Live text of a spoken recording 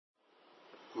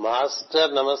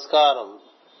Master నమస్కారం.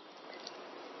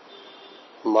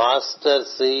 Master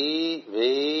C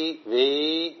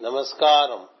వి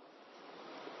నమస్కారం.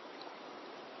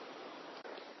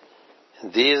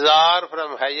 These are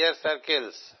from higher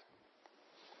circles.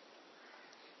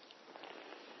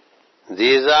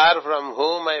 These are from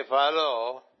whom I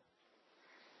follow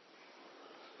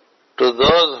to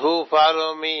those who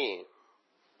follow me.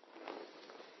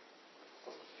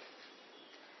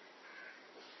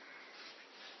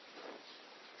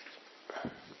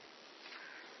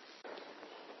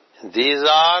 These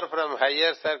are from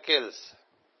higher circles.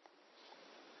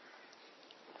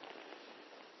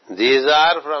 These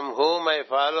are from whom I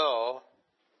follow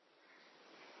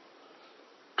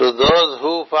to those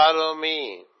who follow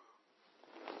me.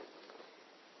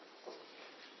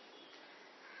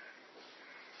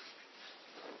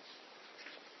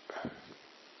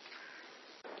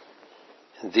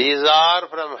 These are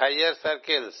from higher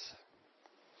circles.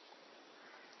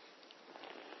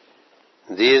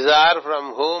 These are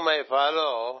from whom I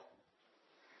follow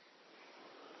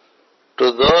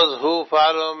to those who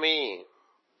follow me.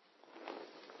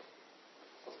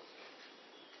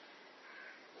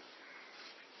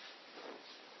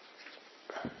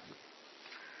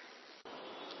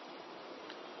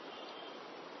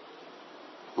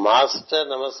 Master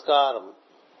నమస్కారం.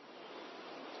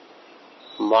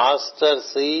 Master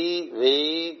C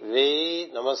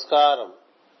వి నమస్కారం.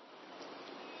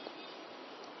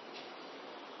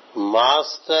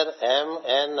 Master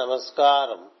MN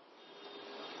నమస్కారం.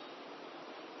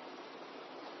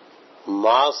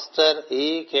 Master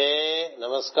ఈకే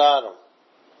నమస్కారం.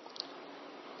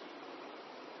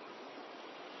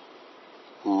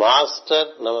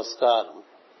 Master నమస్కారం.